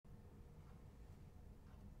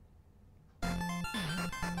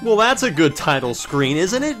Well, that's a good title screen,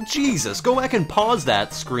 isn't it? Jesus, go back and pause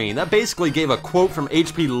that screen. That basically gave a quote from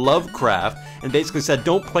H.P. Lovecraft and basically said,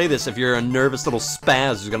 don't play this if you're a nervous little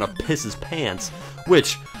spaz who's gonna piss his pants.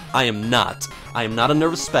 Which, I am not. I am not a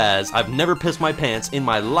nervous spaz. I've never pissed my pants in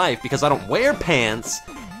my life because I don't wear pants.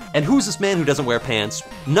 And who's this man who doesn't wear pants?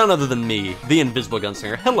 None other than me, the Invisible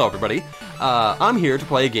Gunslinger. Hello, everybody. I'm here to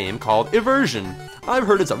play a game called Eversion. I've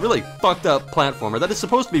heard it's a really fucked up platformer that is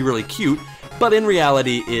supposed to be really cute, but in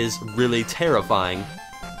reality is really terrifying.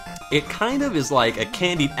 It kind of is like a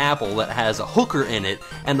candied apple that has a hooker in it,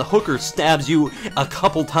 and the hooker stabs you a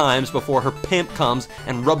couple times before her pimp comes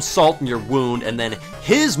and rubs salt in your wound, and then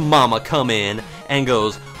his mama come in and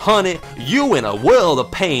goes, honey, you in a world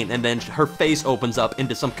of pain, and then her face opens up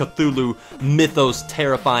into some Cthulhu mythos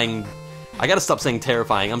terrifying... I gotta stop saying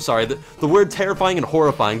terrifying, I'm sorry. The word terrifying and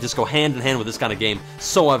horrifying just go hand in hand with this kind of game,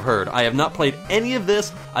 so I've heard. I have not played any of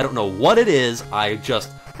this, I don't know what it is,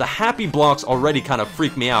 the happy blocks already kind of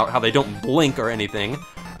freak me out, how they don't blink or anything.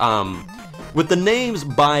 With the names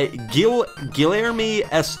by Guilherme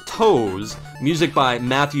S. Toes, music by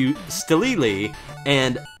Matthew Stilili,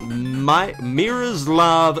 and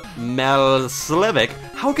Miroslav Malslevic,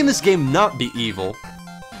 how can this game not be evil?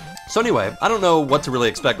 So anyway, I don't know what to really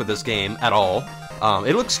expect with this game at all.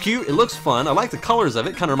 It looks cute, it looks fun, I like the colors of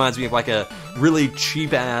it, kind of reminds me of like a really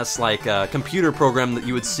cheap-ass like computer program that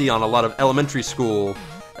you would see on a lot of elementary school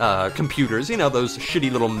computers, you know, those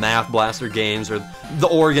shitty little Math Blaster games, or the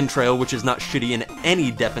Oregon Trail, which is not shitty in any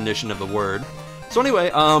definition of the word. So anyway,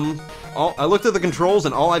 I looked at the controls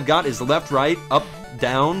and all I've got is left, right, up,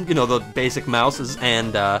 down, you know, the basic mouses,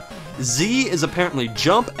 and Z is apparently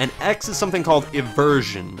jump, and X is something called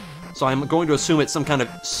Eversion. So I'm going to assume it's some kind of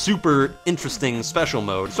super interesting special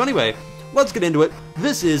mode. So anyway, let's get into it.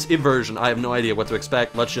 This is Eversion. I have no idea what to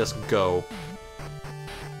expect. Let's just go.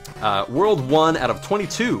 World 1 out of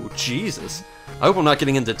 22. Jesus. I hope I'm not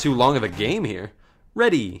getting into too long of a game here.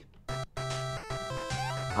 Ready.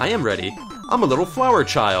 I am ready. I'm a little flower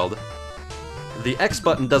child. The X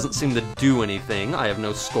button doesn't seem to do anything. I have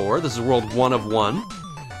no score. This is World 1 of 1.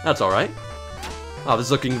 That's alright. Oh, this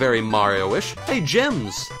is looking very Mario-ish. Hey,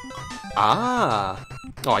 gems! Ah!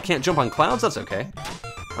 Oh, I can't jump on clouds? That's okay.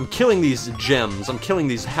 I'm killing these gems. I'm killing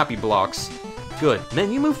these happy blocks. Good.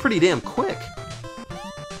 Man, you move pretty damn quick.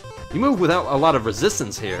 You move without a lot of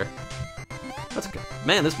resistance here. That's good.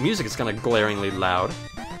 Man, this music is kind of glaringly loud.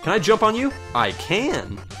 Can I jump on you? I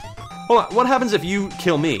can. Hold on, what happens if you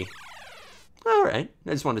kill me? Alright, I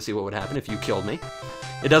just wanted to see what would happen if you killed me.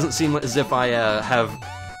 It doesn't seem as if I have...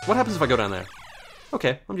 What happens if I go down there?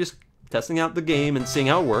 Okay, I'm just testing out the game and seeing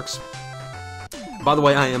how it works. By the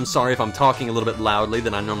way, I am sorry if I'm talking a little bit loudly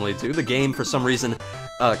than I normally do. The game, for some reason,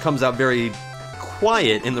 comes out very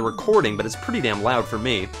quiet in the recording, but it's pretty damn loud for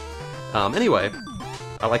me. Anyway,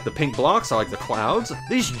 I like the pink blocks, I like the clouds.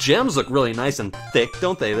 These gems look really nice and thick,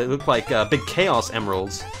 don't they? They look like big Chaos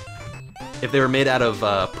Emeralds. If they were made out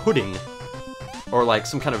of pudding. Or like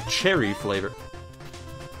some kind of cherry flavor.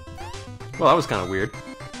 Well, that was kind of weird.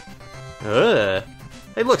 Ugh.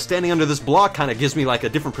 Hey look, standing under this block kind of gives me like a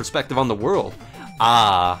different perspective on the world.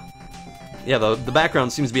 Ah. Yeah, the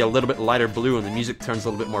background seems to be a little bit lighter blue and the music turns a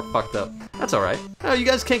little bit more fucked up. That's alright. Oh, you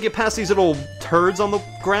guys can't get past these little turds on the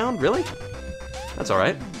ground? Really? That's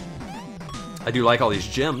alright. I do like all these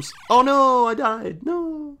gems. Oh no, I died.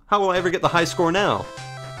 No. How will I ever get the high score now?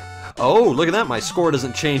 Oh, look at that, my score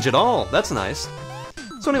doesn't change at all. That's nice.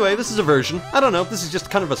 So anyway, this is Eversion. I don't know, this is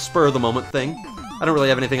just kind of a spur-of-the-moment thing. I don't really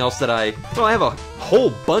have anything else that well, I have a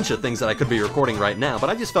whole bunch of things that I could be recording right now,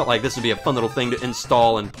 but I just felt like this would be a fun little thing to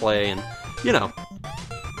install and play, and, you know.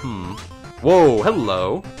 Whoa,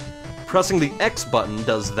 hello. Pressing the X button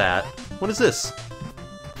does that. What is this?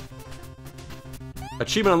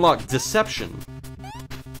 Achievement unlocked, Deception.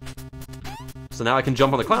 So now I can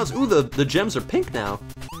jump on the clouds. Ooh, the gems are pink now.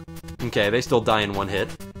 Okay, they still die in one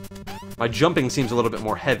hit. My jumping seems a little bit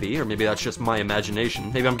more heavy, or maybe that's just my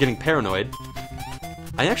imagination. Maybe I'm getting paranoid.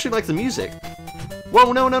 I actually like the music.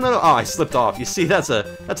 Whoa, no. Oh, I slipped off. You see, that's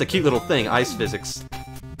a cute little thing, ice physics.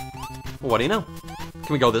 Well, what do you know?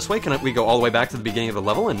 Can we go this way? Can we go all the way back to the beginning of the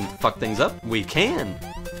level and fuck things up? We can.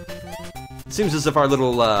 It seems as if our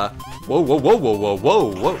little,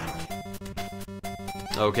 whoa.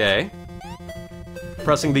 Okay.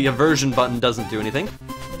 Pressing the Eversion button doesn't do anything.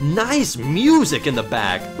 Nice music in the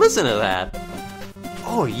back. Listen to that.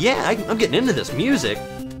 Oh yeah, I'm getting into this music.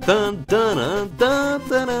 Dun, dun, dun, dun,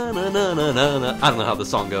 dun, dun, dun, dun, dun, dun. I don't know how the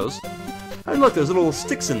song goes. Hey, look, there's little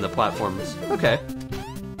sticks in the platforms. Okay.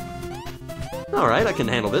 Alright, I can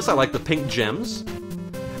handle this. I like the pink gems.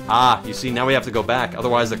 Ah, you see, now we have to go back.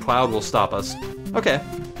 Otherwise, the cloud will stop us. Okay.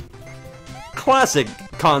 Classic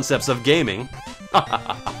concepts of gaming.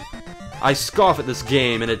 I scoff at this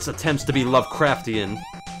game and its attempts to be Lovecraftian.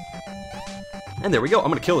 And there we go, I'm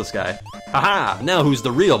gonna kill this guy. Haha, now who's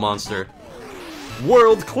the real monster?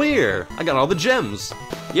 World clear! I got all the gems.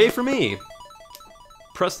 Yay for me.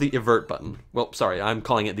 Press the invert button. Well, sorry, I'm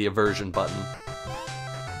calling it the Eversion button.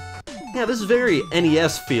 Yeah, this is very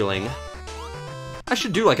NES feeling. I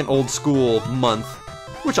should do like an old school month,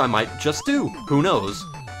 which I might just do. Who knows?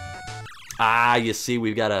 Ah, you see,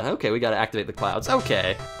 we gotta activate the clouds.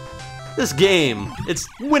 Okay. This game, it's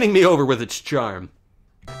winning me over with its charm.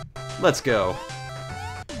 Let's go.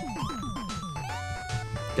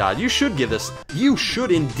 God, you should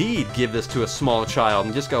indeed give this to a small child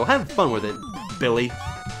and just go, have fun with it, Billy.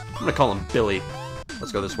 I'm gonna call him Billy.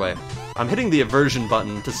 Let's go this way. I'm hitting the Eversion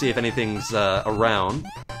button to see if anything's around.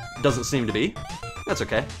 Doesn't seem to be. That's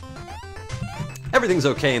okay. Everything's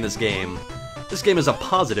okay in this game. This game is a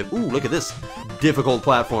positive. Ooh, look at this. Difficult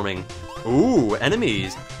platforming. Ooh,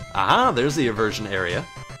 enemies. Aha, there's the Eversion area.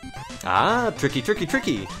 Ah, tricky, tricky,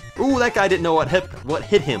 tricky. Ooh, that guy didn't know what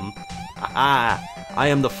hit him. Ah, I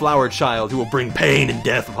am the flower child who will bring pain and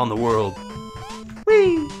death upon the world.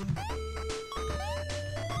 Whee!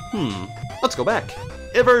 Let's go back.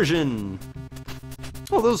 Eversion!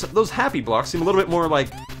 Oh, those happy blocks seem a little bit more, like,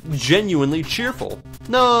 genuinely cheerful.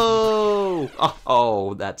 No!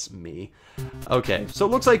 Oh, that's me. Okay, so it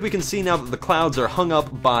looks like we can see now that the clouds are hung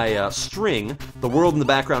up by string. The world in the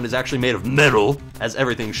background is actually made of metal, as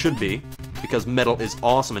everything should be, because metal is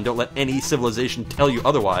awesome, and don't let any civilization tell you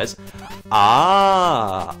otherwise.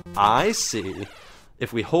 Ah, I see.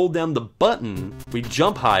 If we hold down the button, we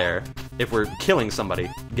jump higher if we're killing somebody.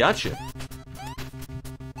 Gotcha.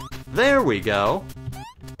 There we go.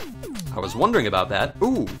 I was wondering about that.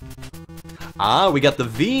 Ooh. Ah, we got the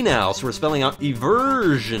V now, so we're spelling out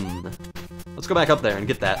Eversion. Let's go back up there and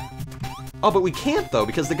get that. Oh, but we can't, though,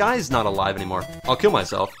 because the guy's not alive anymore. I'll kill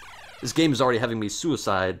myself. This game is already having me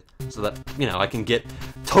suicide, so that, you know, I can get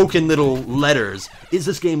token little letters. Is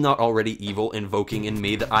this game not already evil, invoking in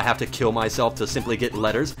me that I have to kill myself to simply get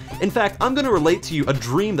letters? In fact, I'm going to relate to you a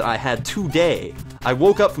dream that I had today. I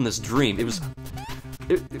woke up from this dream. It was...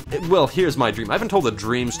 well, here's my dream. I haven't told a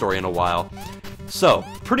dream story in a while. So,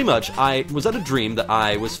 pretty much, I was at a dream that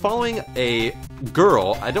I was following a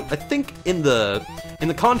girl. I think in the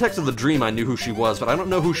context of the dream I knew who she was, but I don't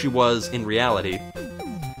know who she was in reality.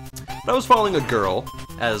 But I was following a girl,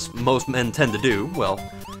 as most men tend to do, well,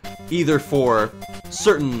 either for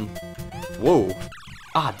certain... Whoa.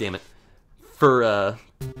 Ah, damn it. For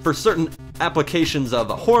certain applications of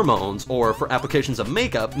hormones, or for applications of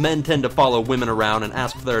makeup, men tend to follow women around and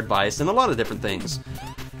ask for their advice and a lot of different things.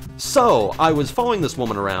 So, I was following this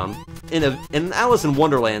woman around in an Alice in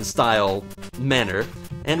Wonderland style manner,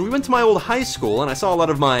 and we went to my old high school, and I saw a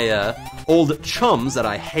lot of my old chums that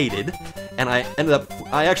I hated, and I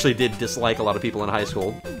actually did dislike a lot of people in high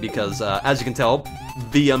school, because as you can tell,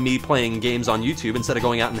 via me playing games on YouTube instead of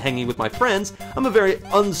going out and hanging with my friends, I'm a very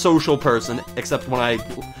unsocial person, except when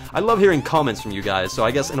I love hearing comments from you guys, so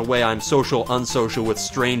I guess in a way I'm unsocial with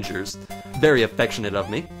strangers. Very affectionate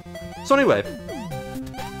of me. So anyway...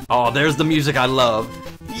 Oh, there's the music I love.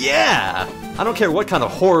 Yeah! I don't care what kind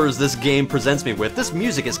of horrors this game presents me with. This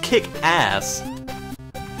music is kick-ass.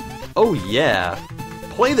 Oh, yeah.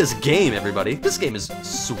 Play this game, everybody. This game is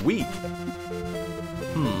sweet.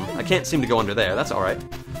 I can't seem to go under there. That's alright.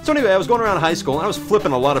 So anyway, I was going around high school, and I was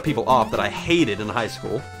flipping a lot of people off that I hated in high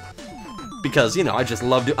school. Because, you know, I just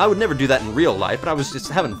loved it. I would never do that in real life, but I was just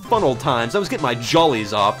having fun old times. I was getting my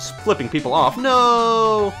jollies off, flipping people off.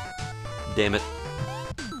 No! Damn it.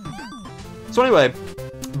 So anyway,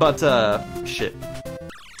 but, shit.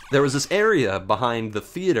 There was this area behind the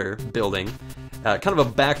theater building, kind of a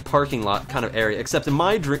back parking lot kind of area, except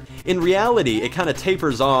in reality, it kind of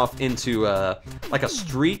tapers off into, like a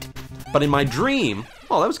street. But in my dream,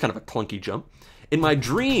 oh, that was kind of a clunky jump. In my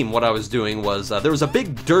dream, what I was doing was, there was a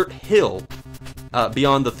big dirt hill,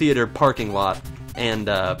 beyond the theater parking lot, and,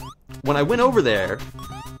 when I went over there,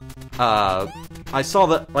 I saw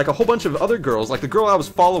that, like, a whole bunch of other girls, like the girl I was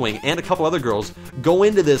following and a couple other girls, go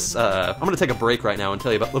into this, I'm gonna take a break right now and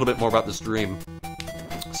tell you a little bit more about this dream.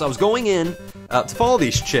 So I was going in to follow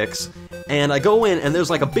these chicks, and I go in, and there's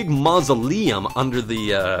like a big mausoleum under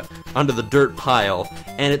the dirt pile,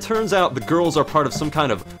 and it turns out the girls are part of some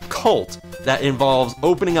kind of cult that involves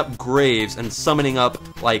opening up graves and summoning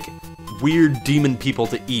up, like, weird demon people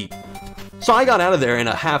to eat. So I got out of there in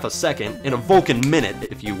a half a second, in a Vulcan minute,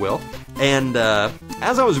 if you will, and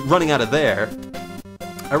as I was running out of there,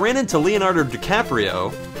 I ran into Leonardo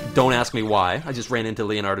DiCaprio. Don't ask me why, I just ran into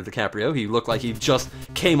Leonardo DiCaprio. He looked like he just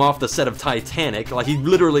came off the set of Titanic. Like, he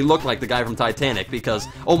literally looked like the guy from Titanic because,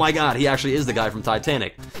 oh my god, he actually is the guy from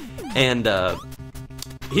Titanic. And,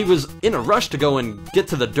 he was in a rush to go and get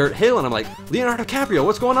to the dirt hill, and I'm like, Leonardo DiCaprio,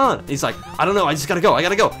 what's going on? And he's like, I don't know, I just gotta go, I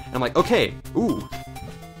gotta go. And I'm like, okay, ooh.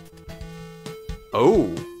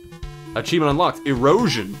 Oh. Achievement unlocked,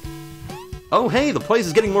 erosion. Oh hey, the place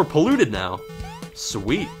is getting more polluted now.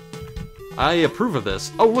 Sweet. I approve of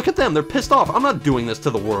this. Oh, look at them, they're pissed off. I'm not doing this to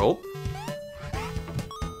the world.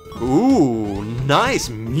 Ooh, nice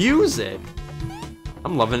music.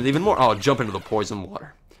 I'm loving it even more. Oh, jump into the poison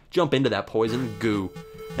water. Jump into that poison goo.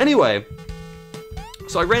 Anyway,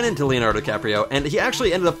 so I ran into Leonardo DiCaprio, and he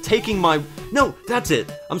actually ended up taking my... No, that's it.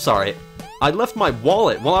 I'm sorry. I left my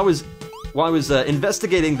wallet while I was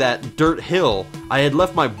investigating that dirt hill. I had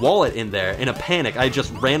left my wallet in there in a panic. I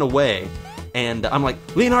just ran away. And I'm like,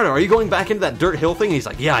 Leonardo, are you going back into that dirt hill thing? And he's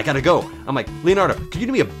like, yeah, I gotta go. I'm like, Leonardo, could you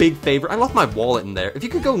do me a big favor? I left my wallet in there. If you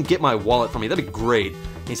could go and get my wallet for me, that'd be great.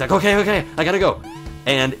 And he's like, okay, I gotta go.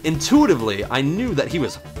 And intuitively, I knew that he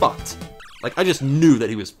was fucked. Like, I just knew that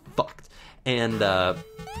he was fucked. And I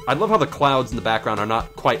love how the clouds in the background are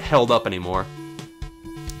not quite held up anymore.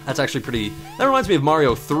 That's actually pretty... That reminds me of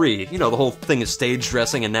Mario 3. You know, the whole thing is stage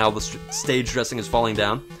dressing, and now the stage dressing is falling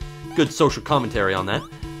down. Good social commentary on that.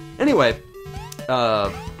 Anyway,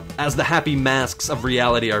 as the happy masks of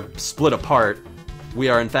reality are split apart, we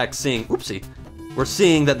are in fact seeing... Oopsie. We're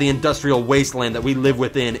seeing that the industrial wasteland that we live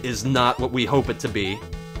within is not what we hope it to be.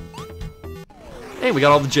 Hey, we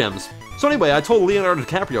got all the gems. So anyway, I told Leonardo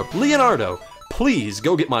DiCaprio, Leonardo, please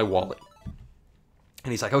go get my wallet.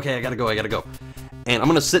 And he's like, okay, I gotta go. And I'm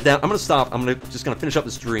gonna sit down, I'm gonna stop, just gonna finish up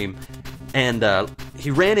this dream. And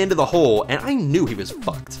he ran into the hole, and I knew he was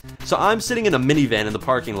fucked. So I'm sitting in a minivan in the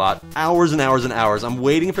parking lot, hours and hours and hours. I'm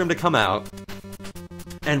waiting for him to come out.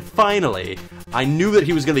 And finally, I knew that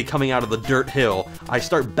he was gonna be coming out of the dirt hill. I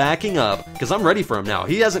start backing up, because I'm ready for him now.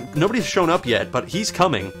 Nobody's shown up yet, but he's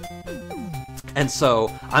coming. And so,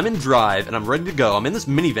 I'm in drive, and I'm ready to go. I'm in this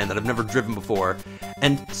minivan that I've never driven before.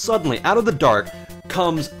 And suddenly, out of the dark,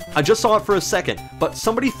 comes... I just saw it for a second, but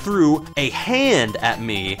somebody threw a hand at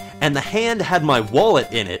me, and the hand had my wallet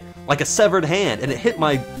in it, like a severed hand, and it hit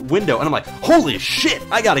my window, and I'm like, holy shit,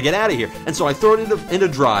 I gotta get out of here. And so I throw it into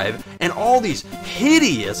drive, and all these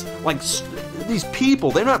hideous, like... These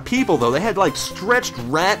people, they're not people though, they had like stretched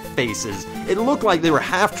rat faces. It looked like they were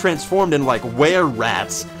half transformed in like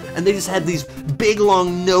were-rats. And they just had these big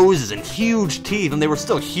long noses and huge teeth, and they were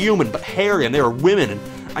still human but hairy, and they were women. And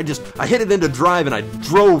I hit it into drive, and I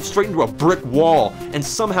drove straight into a brick wall, and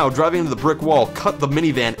somehow driving into the brick wall cut the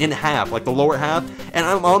minivan in half, like the lower half, and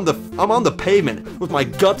I'm on the pavement with my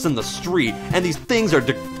guts in the street, and these things are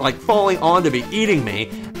like falling onto me, eating me,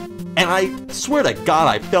 and I swear to God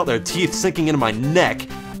I felt their teeth sinking into my neck,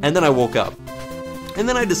 and then I woke up. And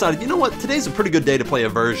then I decided, you know what, today's a pretty good day to play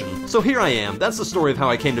Eversion. So here I am, that's the story of how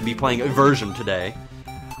I came to be playing Eversion today.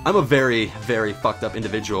 I'm a very, very fucked up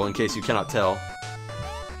individual, in case you cannot tell.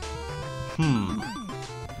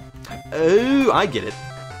 Oh, I get it.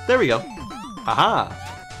 There we go. Aha!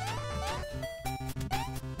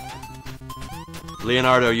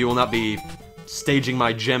 Leonardo, you will not be staging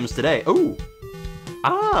my gems today. Oh!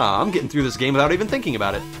 Ah, I'm getting through this game without even thinking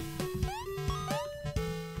about it.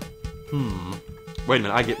 Wait a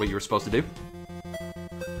minute, I get what you were supposed to do.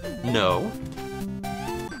 No.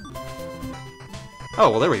 Oh,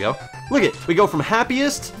 well, there we go. Look it, we go from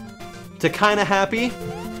happiest to kinda happy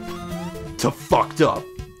to fucked up.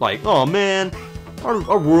 Like, oh man,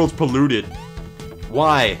 our world's polluted.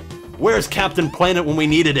 Why? Where's Captain Planet when we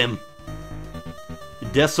needed him?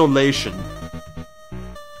 Desolation.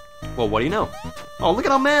 Well, what do you know? Oh, look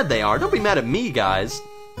at how mad they are. Don't be mad at me, guys.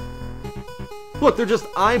 Look, they're just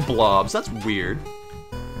eye blobs. That's weird.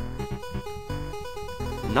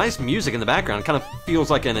 Nice music in the background. Kind of feels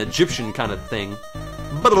like an Egyptian kind of thing.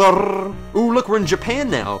 Ooh, look, we're in Japan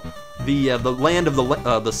now. The land of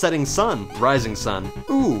the setting sun, rising sun.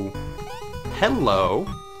 Ooh. Hello.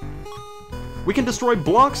 We can destroy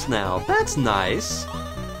blocks now. That's nice.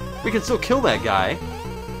 We can still kill that guy.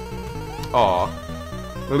 Aw.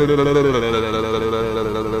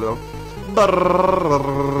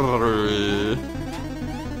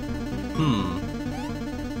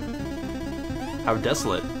 How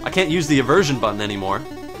desolate. I can't use the Eversion button anymore.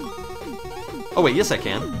 Oh wait, yes I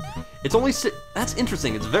can. It's only that's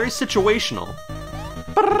interesting, it's very situational.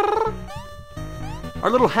 Our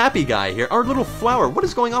little happy guy here, our little flower, what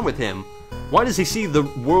is going on with him? Why does he see the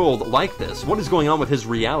world like this? What is going on with his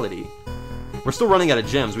reality? We're still running out of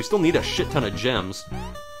gems, we still need a shit ton of gems.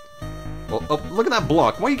 Well, oh, look at that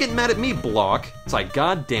block. Why are you getting mad at me, block? It's like,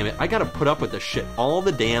 god damn it, I gotta put up with this shit all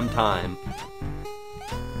the damn time.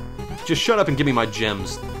 just shut up and give me my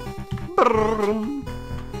gems.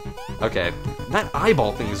 Okay, that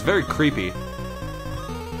eyeball thing is very creepy.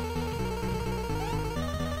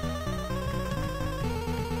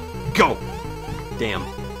 Go! Damn.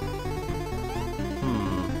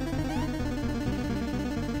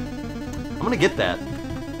 I'm gonna get that.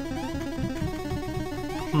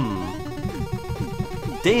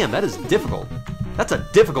 Damn, that is difficult. That's a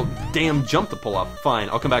difficult damn jump to pull off. Fine,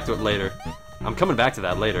 I'll come back to it later. I'm coming back to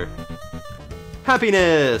that later.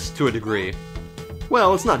 Happiness, to a degree.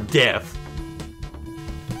 Well, it's not death.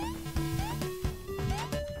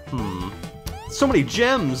 So many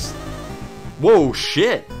gems. Whoa,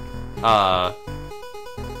 shit. The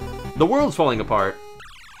world's falling apart.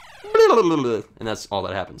 And that's all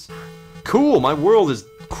that happens. Cool, my world is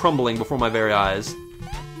crumbling before my very eyes.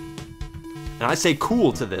 And I say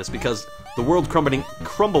cool to this because the world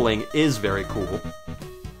crumbling is very cool.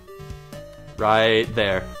 Right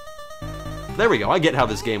there. There we go, I get how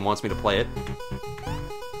this game wants me to play it.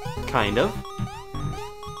 Kind of.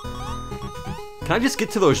 Can I just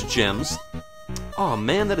get to those gems? Oh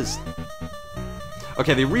man, that is...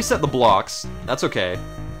 Okay, they reset the blocks. That's okay.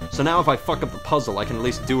 So now if I fuck up the puzzle, I can at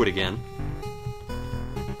least do it again.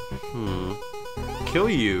 Kill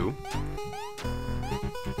you.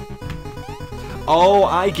 Oh,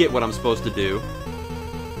 I get what I'm supposed to do.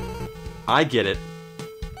 I get it.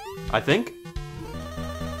 I think?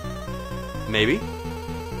 Maybe?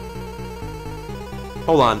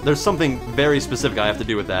 Hold on, there's something very specific I have to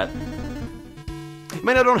do with that. I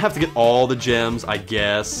mean, I don't have to get all the gems, I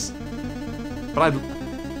guess. But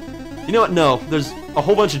you know what? No, there's a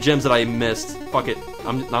whole bunch of gems that I missed. Fuck it.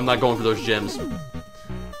 I'm not going for those gems.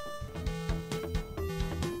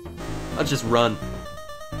 Let's just run.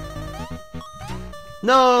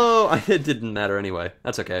 No! It didn't matter anyway.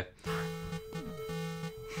 That's okay.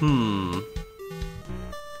 I'm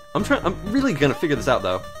really gonna figure this out,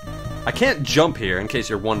 though. I can't jump here, in case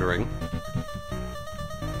you're wondering.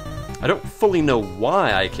 I don't fully know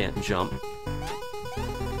why I can't jump.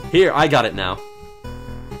 Here, I got it now.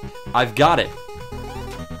 I've got it.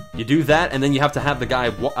 You do that, and then you have to have the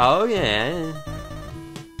guy oh, yeah.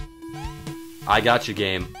 I got you,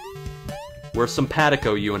 game. We're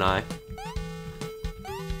simpatico, you and I.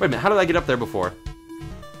 Wait a minute, how did I get up there before?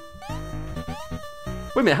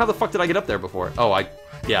 Wait a minute, how the fuck did I get up there before? Oh,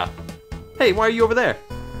 yeah. Hey, why are you over there?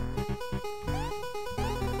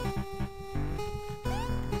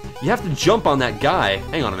 You have to jump on that guy.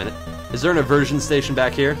 Hang on a minute. Is there an Eversion station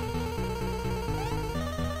back here?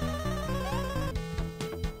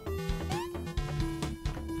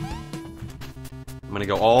 I'm gonna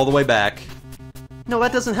go all the way back. No,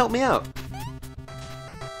 that doesn't help me out.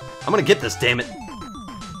 I'm gonna get this, damn it.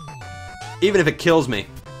 Even if it kills me.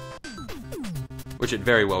 Which it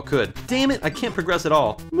very well could. Damn it, I can't progress at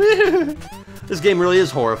all. This game really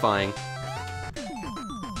is horrifying.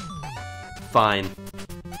 Fine.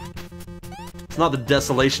 It's not the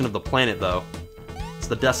desolation of the planet, though. It's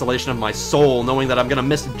the desolation of my soul, knowing that I'm gonna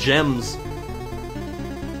miss gems.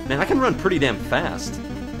 Man, I can run pretty damn fast.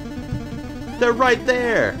 They're right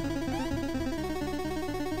there!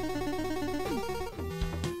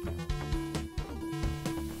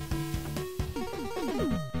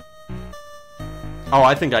 Oh,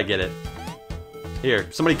 I think I get it. Here,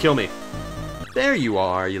 somebody kill me. There you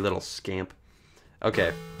are, you little scamp.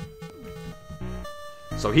 Okay.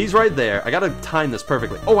 So he's right there. I gotta time this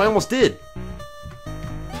perfectly. Oh, I almost did!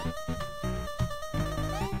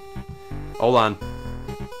 Hold on.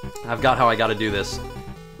 I've got how I gotta do this.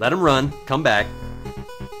 Let him run. Come back.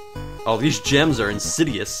 Oh, these gems are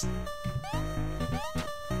insidious.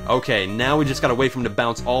 Okay, now we just gotta wait for him to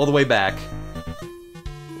bounce all the way back.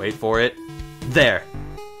 Wait for it. There.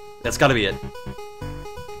 That's gotta be it.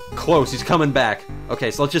 Close, he's coming back.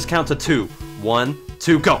 Okay, so let's just count to 2. 1,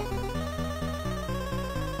 2, go!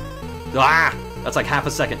 Ah! That's like half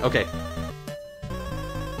a second. Okay.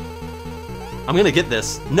 I'm gonna get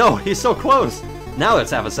this. No, he's so close! Now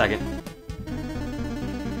that's half a second.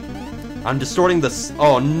 I'm distorting this.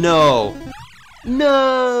 Oh, no!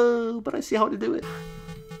 No! But I see how to do it.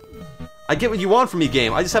 I get what you want from me,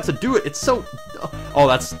 game. I just have to do it. It's so... Oh,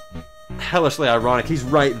 that's... hellishly ironic. He's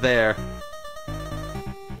right there.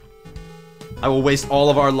 I will waste all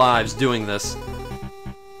of our lives doing this.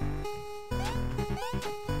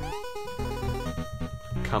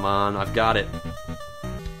 Come on, I've got it.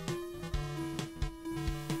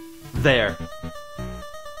 There.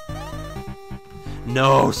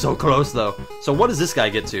 No, so close though. So what does this guy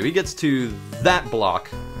get to? He gets to that block.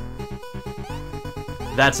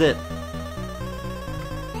 That's it.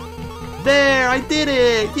 There, I did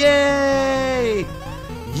it! Yay!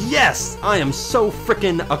 Yes! I am so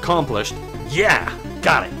frickin' accomplished. Yeah!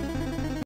 Got it!